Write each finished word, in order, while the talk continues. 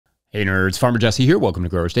Hey nerds, Farmer Jesse here. Welcome to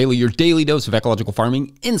Growers Daily, your daily dose of ecological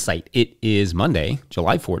farming insight. It is Monday,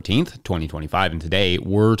 July 14th, 2025, and today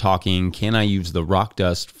we're talking, can I use the rock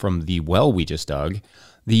dust from the well we just dug,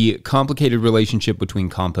 the complicated relationship between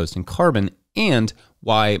compost and carbon, and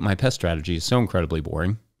why my pest strategy is so incredibly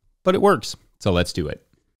boring, but it works. So let's do it.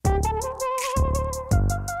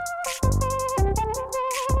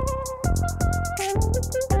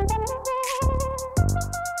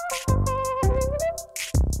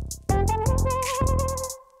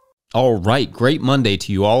 All right, great Monday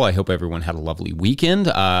to you all. I hope everyone had a lovely weekend.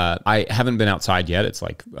 I haven't been outside yet. It's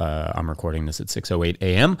like I'm recording this at 6:08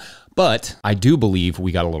 a.m., but I do believe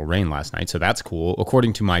we got a little rain last night, so that's cool.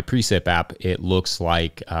 According to my Precip app, it looks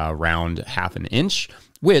like around half an inch,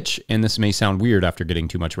 which, and this may sound weird after getting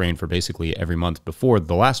too much rain for basically every month before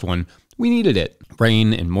the last one, we needed it.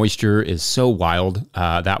 Rain and moisture is so wild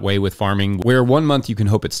that way with farming, where one month you can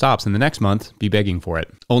hope it stops and the next month be begging for it.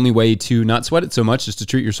 Only way to not sweat it so much is to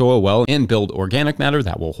treat your soil well and build organic matter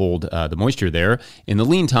that will hold the moisture there in the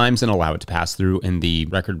lean times and allow it to pass through in the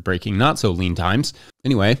record-breaking not so lean times.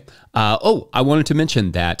 Anyway, I wanted to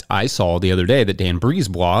mention that I saw the other day that Dan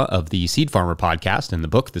Brisebois of the Seed Farmer podcast and the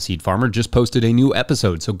book The Seed Farmer just posted a new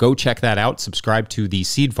episode. So go check that out. Subscribe to The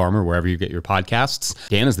Seed Farmer wherever you get your podcasts.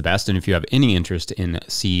 Dan is the best, and if you have any interest in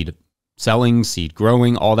seed selling, seed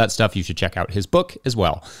growing, all that stuff, you should check out his book as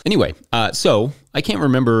well. Anyway, so I can't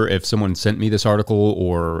remember if someone sent me this article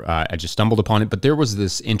or I just stumbled upon it, but there was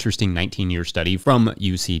this interesting 19-year study from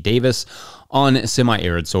UC Davis on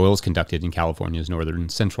semi-arid soils conducted in California's northern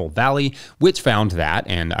Central Valley, which found that,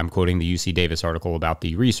 and I'm quoting the UC Davis article about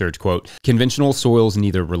the research, quote, conventional soils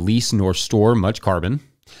neither release nor store much carbon.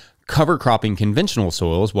 Cover cropping conventional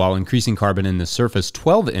soils while increasing carbon in the surface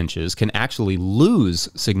 12 inches can actually lose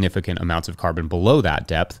significant amounts of carbon below that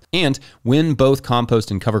depth. And when both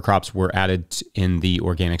compost and cover crops were added in the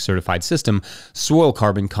organic certified system, soil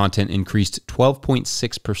carbon content increased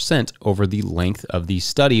 12.6% over the length of the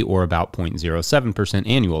study, or about 0.07%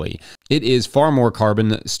 annually. It is far more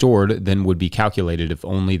carbon stored than would be calculated if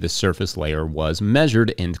only the surface layer was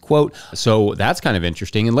measured, end quote. So that's kind of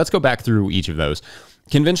interesting. And let's go back through each of those.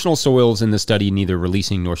 Conventional soils in the study neither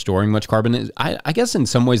releasing nor storing much carbon. I guess in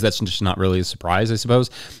some ways that's just not really a surprise, I suppose.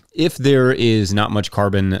 If there is not much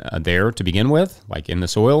carbon there to begin with, like in the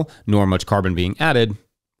soil, nor much carbon being added,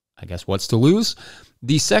 I guess what's to lose?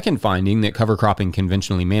 The second finding, that cover cropping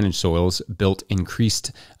conventionally managed soils built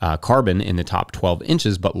increased carbon in the top 12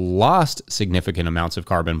 inches, but lost significant amounts of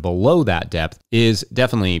carbon below that depth, is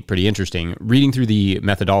definitely pretty interesting. Reading through the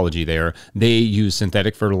methodology there, they use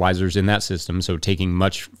synthetic fertilizers in that system, so taking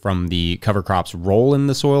much from the cover crop's role in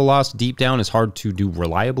the soil loss deep down is hard to do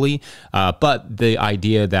reliably, but the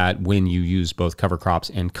idea that when you use both cover crops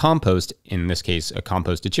and compost, in this case a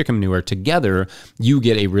composted chicken manure, together, you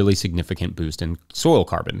get a really significant boost in soil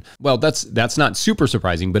carbon. Well, that's not super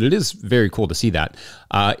surprising, but it is very cool to see that.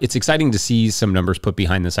 It's exciting to see some numbers put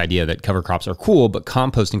behind this idea that cover crops are cool, but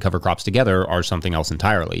compost and cover crops together are something else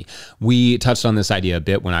entirely. We touched on this idea a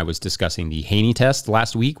bit when I was discussing the Haney test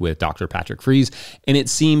last week with Dr. Patrick Fries, and it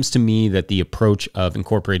seems to me that the approach of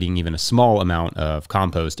incorporating even a small amount of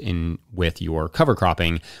compost in with your cover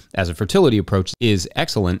cropping as a fertility approach is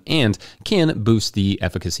excellent and can boost the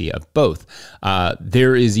efficacy of both.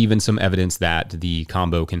 There is even some evidence that the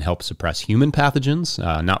combo can help suppress human pathogens,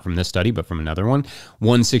 not from this study, but from another one.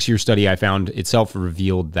 One 6-year study I found itself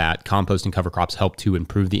revealed that compost and cover crops help to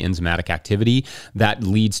improve the enzymatic activity that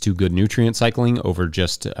leads to good nutrient cycling over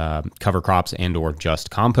just cover crops and or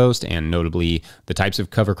just compost. And notably, the types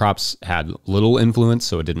of cover crops had little influence,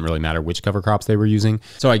 so it didn't really matter which cover crops they were using.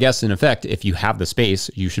 So I guess in effect, if you have the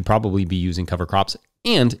space, you should probably be using cover crops.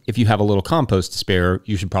 And if you have a little compost to spare,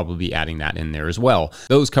 you should probably be adding that in there as well.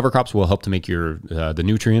 Those cover crops will help to make your the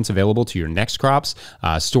nutrients available to your next crops,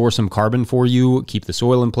 store some carbon for you, keep the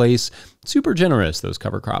soil in place. Super generous, those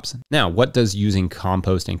cover crops. Now, what does using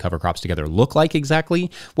compost and cover crops together look like exactly?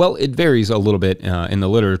 Well, it varies a little bit in the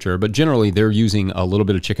literature, but generally they're using a little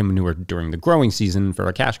bit of chicken manure during the growing season for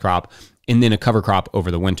a cash crop, and then a cover crop over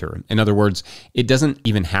the winter. In other words, it doesn't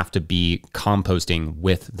even have to be composting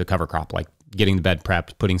with the cover crop, like getting the bed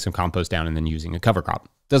prepped, putting some compost down, and then using a cover crop.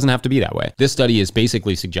 Doesn't have to be that way. This study is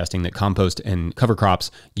basically suggesting that compost and cover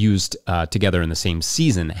crops used together in the same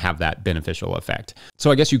season have that beneficial effect.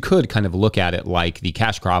 So I guess you could kind of look at it like the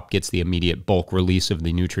cash crop gets the immediate bulk release of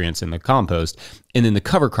the nutrients in the compost, and then the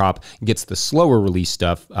cover crop gets the slower release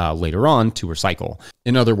stuff later on to recycle.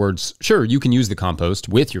 In other words, sure, you can use the compost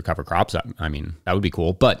with your cover crops. I mean, that would be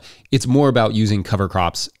cool, but it's more about using cover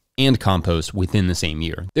crops and compost within the same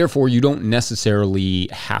year. Therefore, you don't necessarily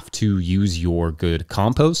have to use your good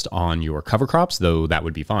compost on your cover crops, though that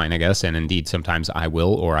would be fine, I guess. And indeed, sometimes I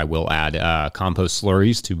will add compost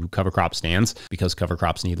slurries to cover crop stands because cover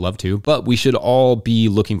crops need love too. But we should all be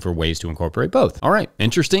looking for ways to incorporate both. All right,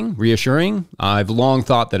 interesting, reassuring. I've long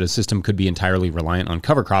thought that a system could be entirely reliant on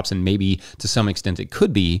cover crops, and maybe to some extent it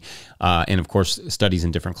could be. And of course, studies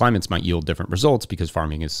in different climates might yield different results because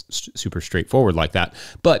farming is super straightforward like that.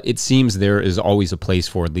 But it seems there is always a place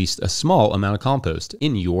for at least a small amount of compost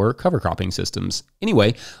in your cover cropping systems.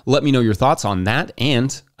 Anyway, let me know your thoughts on that.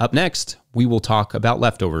 And up next, we will talk about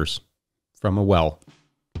leftovers from a well.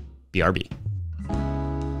 BRB.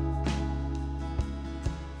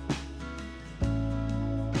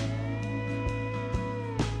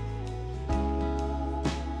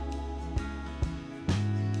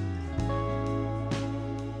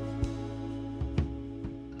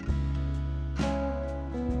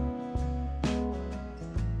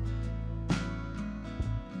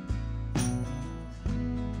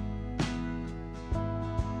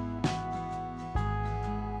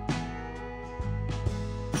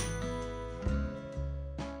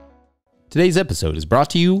 Today's episode is brought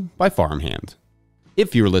to you by Farmhand.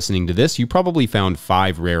 If you're listening to this, you probably found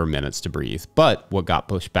 5 rare minutes to breathe, but what got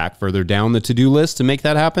pushed back further down the to-do list to make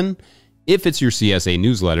that happen? If it's your CSA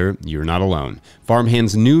newsletter, you're not alone.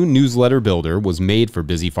 Farmhand's new newsletter builder was made for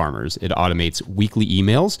busy farmers. It automates weekly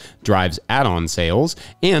emails, drives add-on sales,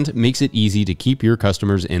 and makes it easy to keep your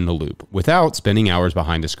customers in the loop without spending hours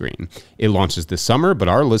behind a screen. It launches this summer, but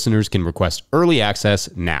our listeners can request early access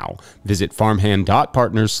now. Visit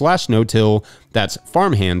farmhand.partners/no-till. That's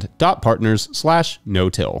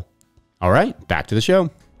farmhand.partners/no-till. All right, back to the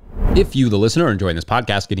show. If you, the listener, are enjoying this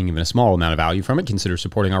podcast, getting even a small amount of value from it, consider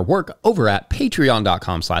supporting our work over at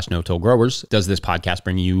patreon.com/no-till-growers. Does this podcast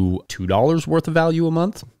bring you $2 worth of value a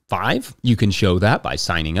month? 5? You can show that by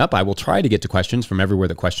signing up. I will try to get to questions from everywhere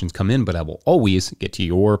the questions come in, but I will always get to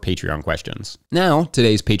your Patreon questions. Now,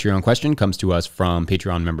 today's Patreon question comes to us from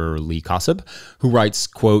Patreon member Lee Kossab, who writes,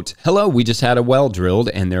 quote, "Hello, we just had a well drilled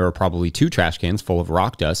and there are probably 2 trash cans full of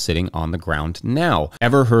rock dust sitting on the ground now.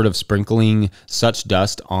 Ever heard of sprinkling such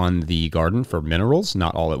dust on the garden for minerals?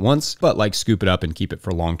 Not all at once, but like scoop it up and keep it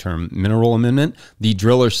for long-term mineral amendment. The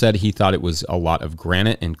driller said he thought it was a lot of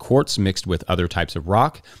granite and quartz mixed with other types of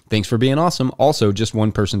rock. Thanks for being awesome. Also, just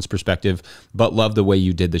one person's perspective, but love the way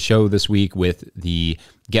you did the show this week with the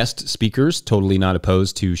guest speakers. Totally not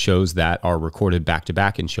opposed to shows that are recorded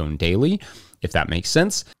back-to-back and shown daily, if that makes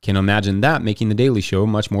sense. Can imagine that making the daily show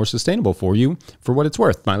much more sustainable for you for what it's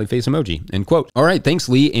worth. Smiley face emoji." End quote. All right. Thanks,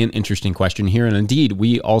 Lee. An interesting question here. And indeed,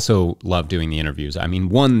 we also love doing the interviews. I mean,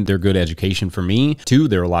 1, they're good education for me. 2,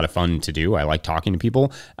 they're a lot of fun to do. I like talking to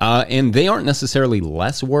people. And they aren't necessarily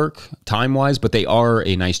less work time-wise, but they are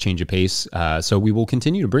a nice change of pace. So we will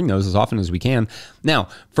continue to bring those as often as we can. Now,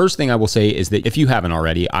 first thing I will say is that if you haven't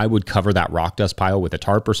already, I would cover that rock dust pile with a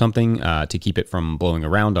tarp or something to keep it from blowing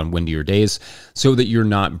around on windier days, so that you're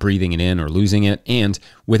not breathing it in or losing it. And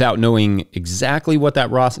without knowing exactly what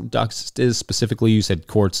that rock dust is specifically, you said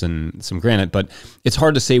quartz and some granite, but it's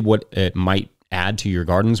hard to say what it might add to your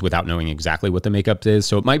gardens without knowing exactly what the makeup is.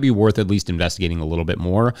 So it might be worth at least investigating a little bit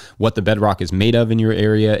more what the bedrock is made of in your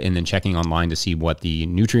area, and then checking online to see what the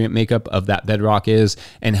nutrient makeup of that bedrock is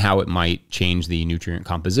and how it might change the nutrient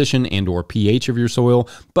composition and or pH of your soil.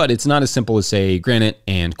 But it's not as simple as say granite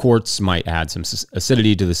and quartz might add some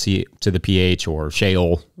acidity to the pH, or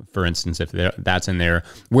shale, for instance, if that's in there,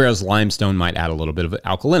 whereas limestone might add a little bit of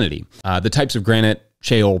alkalinity. The types of granite,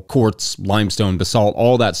 shale, quartz, limestone, basalt,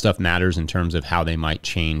 all that stuff matters in terms of how they might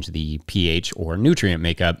change the pH or nutrient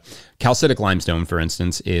makeup. Calcitic limestone, for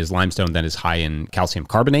instance, is limestone that is high in calcium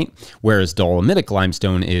carbonate, whereas dolomitic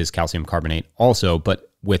limestone is calcium carbonate also, but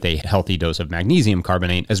with a healthy dose of magnesium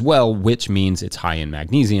carbonate as well, which means it's high in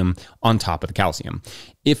magnesium on top of the calcium.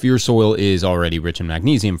 If your soil is already rich in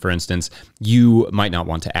magnesium, for instance, you might not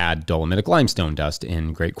want to add dolomitic limestone dust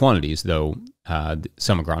in great quantities, though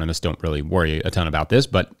some agronomists don't really worry a ton about this,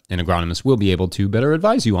 but an agronomist will be able to better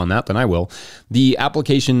advise you on that than I will. The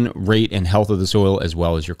application rate and health of the soil, as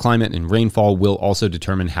well as your climate and rainfall, will also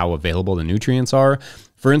determine how available the nutrients are.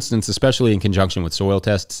 For instance, especially in conjunction with soil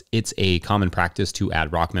tests, it's a common practice to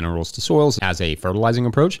add rock minerals to soils as a fertilizing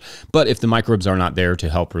approach. But if the microbes are not there to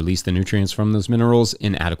help release the nutrients from those minerals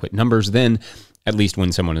in adequate numbers, then at least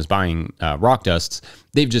when someone is buying rock dusts,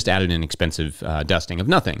 they've just added an expensive dusting of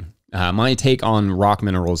nothing. My take on rock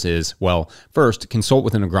minerals is, well, first, consult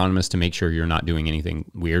with an agronomist to make sure you're not doing anything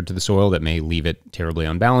weird to the soil that may leave it terribly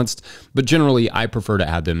unbalanced. But generally, I prefer to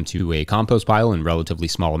add them to a compost pile in relatively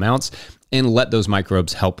small amounts and let those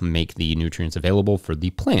microbes help make the nutrients available for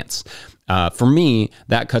the plants. For me,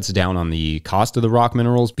 that cuts down on the cost of the rock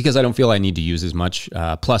minerals because I don't feel I need to use as much.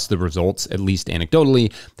 Plus, the results, at least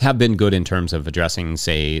anecdotally, have been good in terms of addressing,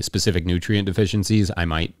 say, specific nutrient deficiencies I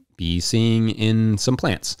might be seeing in some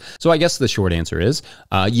plants. So I guess the short answer is,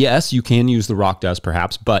 yes, you can use the rock dust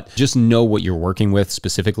perhaps, but just know what you're working with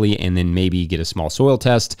specifically, and then maybe get a small soil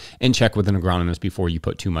test and check with an agronomist before you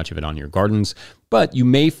put too much of it on your gardens. But you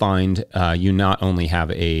may find you not only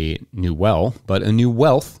have a new well, but a new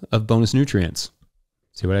wealth of bonus nutrients.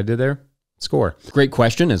 See what I did there? Score. Great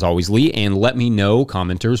question, as always, Lee, and let me know,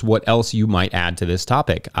 commenters, what else you might add to this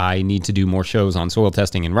topic. I need to do more shows on soil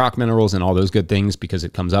testing and rock minerals and all those good things because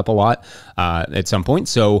it comes up a lot at some point.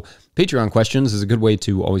 So Patreon questions is a good way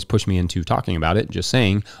to always push me into talking about it, just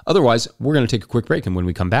saying. Otherwise, we're going to take a quick break, and when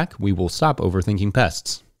we come back, we will stop overthinking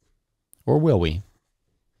pests. Or will we?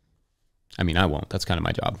 I mean, I won't. That's kind of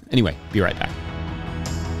my job. Anyway, be right back.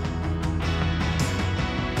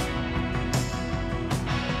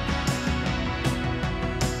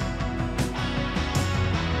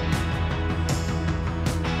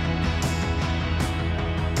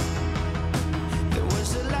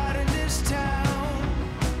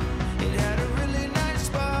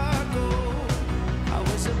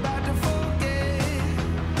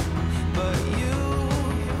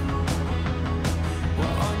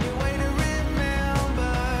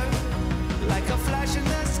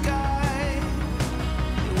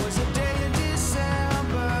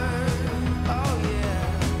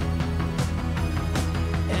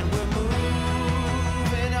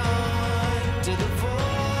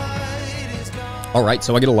 All right,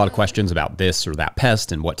 so I get a lot of questions about this or that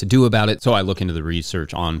pest and what to do about it. So I look into the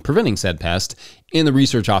research on preventing said pest, and the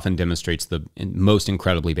research often demonstrates the most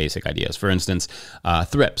incredibly basic ideas. For instance,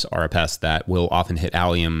 thrips are a pest that will often hit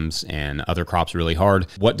alliums and other crops really hard.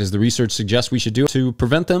 What does the research suggest we should do to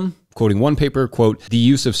prevent them? Quoting one paper, quote, the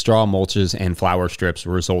use of straw mulches and flower strips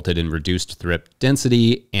resulted in reduced thrip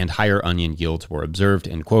density and higher onion yields were observed,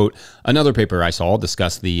 end quote. Another paper I saw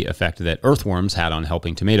discussed the effect that earthworms had on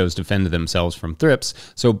helping tomatoes defend themselves from thrips.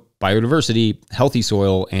 So biodiversity, healthy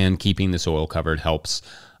soil, and keeping the soil covered helps.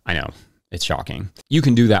 I know. It's shocking. You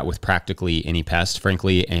can do that with practically any pest,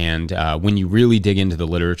 frankly, and when you really dig into the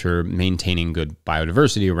literature, maintaining good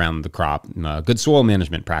biodiversity around the crop, good soil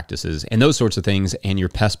management practices, and those sorts of things, and your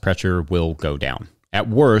pest pressure will go down. At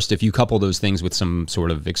worst, if you couple those things with some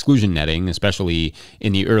sort of exclusion netting, especially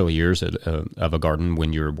in the early years of a garden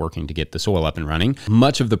when you're working to get the soil up and running,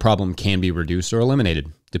 much of the problem can be reduced or eliminated,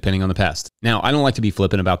 depending on the pest. Now, I don't like to be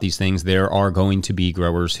flippant about these things. There are going to be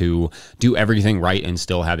growers who do everything right and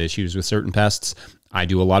still have issues with certain pests. I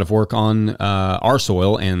do a lot of work on our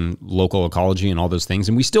soil and local ecology and all those things,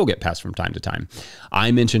 and we still get pests from time to time.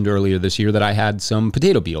 I mentioned earlier this year that I had some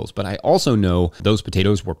potato beetles, but I also know those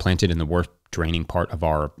potatoes were planted in the worst draining part of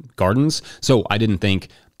our gardens, so I didn't think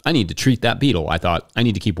I need to treat that beetle. I thought I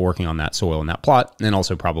need to keep working on that soil and that plot, and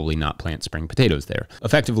also probably not plant spring potatoes there.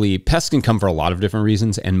 Effectively, pests can come for a lot of different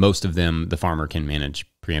reasons, and most of them the farmer can manage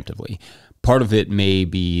preemptively. Part of it may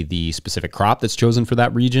be the specific crop that's chosen for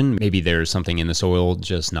that region. Maybe there's something in the soil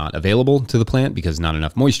just not available to the plant because not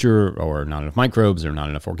enough moisture or not enough microbes or not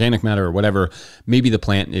enough organic matter or whatever. Maybe the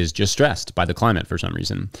plant is just stressed by the climate for some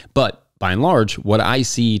reason. But by and large, what I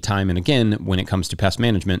see time and again when it comes to pest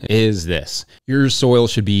management is this. Your soil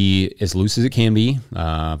should be as loose as it can be,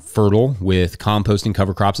 fertile, with compost and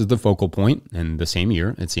cover crops as the focal point, and the same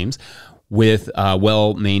year, it seems, with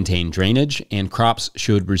well-maintained drainage, and crops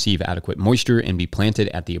should receive adequate moisture and be planted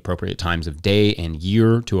at the appropriate times of day and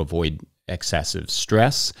year to avoid excessive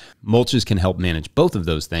stress. Mulches can help manage both of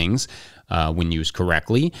those things when used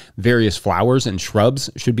correctly. Various flowers and shrubs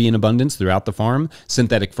should be in abundance throughout the farm.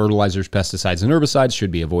 Synthetic fertilizers, pesticides, and herbicides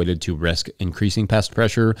should be avoided to risk increasing pest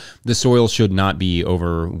pressure. The soil should not be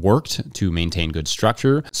overworked to maintain good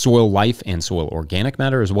structure. Soil life and soil organic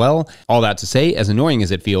matter as well. All that to say, as annoying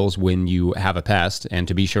as it feels when you have a pest, and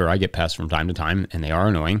to be sure, I get pests from time to time, and they are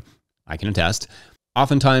annoying, I can attest.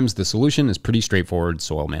 Oftentimes, the solution is pretty straightforward: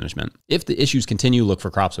 soil management. If the issues continue, look for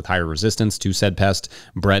crops with higher resistance to said pest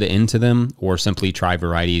bred into them, or simply try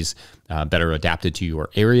varieties better adapted to your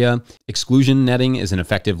area. Exclusion netting is an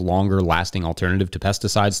effective, longer-lasting alternative to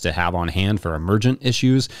pesticides to have on hand for emergent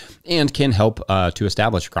issues and can help to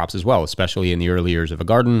establish crops as well, especially in the early years of a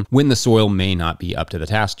garden when the soil may not be up to the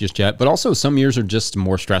task just yet. But also some years are just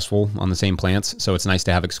more stressful on the same plants, so it's nice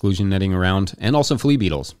to have exclusion netting around. And also flea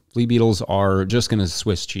beetles. Flea beetles are just going to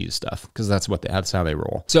Swiss cheese stuff because that's how they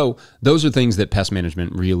roll. So those are things that pest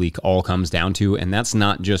management really all comes down to, and that's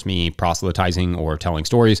not just me proselytizing or telling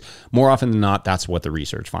stories. More often than not, that's what the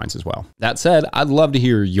research finds as well. That said, I'd love to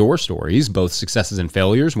hear your stories, both successes and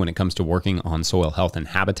failures when it comes to working on soil health and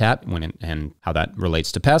habitat and how that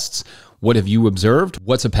relates to pests. What have you observed?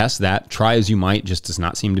 What's a pest that, try as you might, just does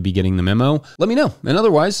not seem to be getting the memo? Let me know. And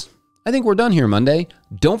otherwise, I think we're done here Monday.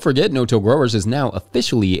 Don't forget, No-Till Growers is now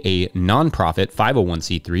officially a nonprofit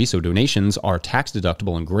 501c3, so donations are tax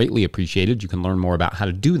deductible and greatly appreciated. You can learn more about how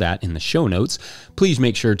to do that in the show notes. Please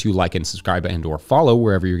make sure to like and subscribe and or follow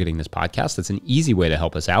wherever you're getting this podcast. That's an easy way to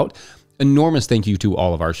help us out. Enormous thank you to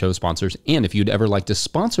all of our show sponsors. And if you'd ever like to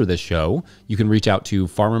sponsor this show, you can reach out to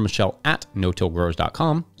Farmer Michelle at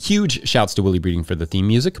no-tillgrowers.com. Huge shouts to Willie Breeding for the theme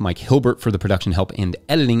music, Mike Hilbert for the production help and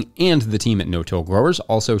editing, and the team at No-Till Growers.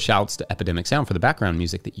 Also shouts to Epidemic Sound for the background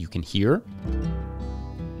music that you can hear.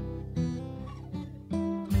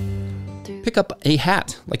 Pick up a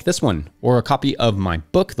hat like this one or a copy of my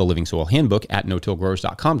book, The Living Soil Handbook, at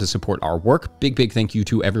no-tillgrowers.com to support our work. Big thank you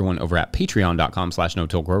to everyone over at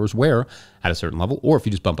patreon.com/no-tillgrowers, where at a certain level, or if you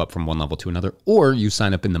just bump up from one level to another, or you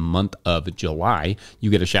sign up in the month of July, you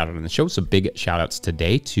get a shout out on the show. So big shout outs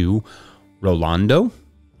today to Rolando,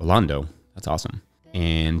 that's awesome.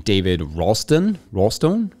 And David Ralston.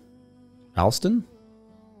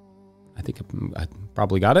 I think I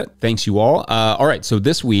probably got it. Thanks you all. All right, so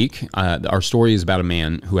this week, our story is about a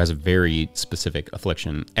man who has a very specific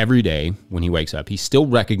affliction. Every day when he wakes up, he still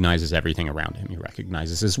recognizes everything around him. He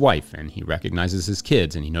recognizes his wife, and he recognizes his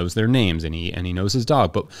kids, and he knows their names, and he knows his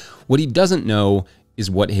dog. But what he doesn't know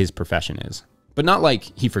is what his profession is. But not like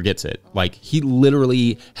he forgets it. Like he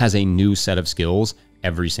literally has a new set of skills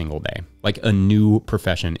every single day. Like a new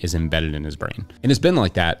profession is embedded in his brain. And it's been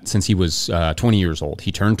like that since he was 20 years old.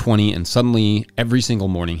 He turned 20 and suddenly every single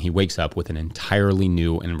morning he wakes up with an entirely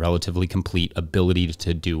new and relatively complete ability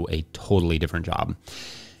to do a totally different job.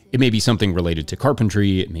 It may be something related to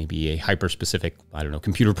carpentry. It may be a hyper-specific,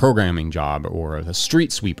 computer programming job or a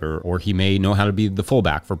street sweeper, or he may know how to be the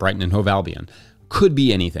fullback for Brighton and Hove Albion. Could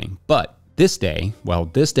be anything. But this day,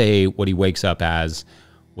 what he wakes up as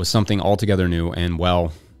was something altogether new, and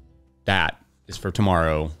well, that is for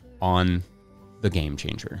tomorrow on The Game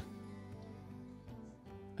Changer.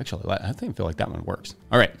 Actually, I feel like that one works.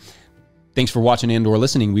 All right. Thanks for watching and or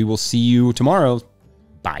listening. We will see you tomorrow.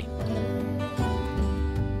 Bye.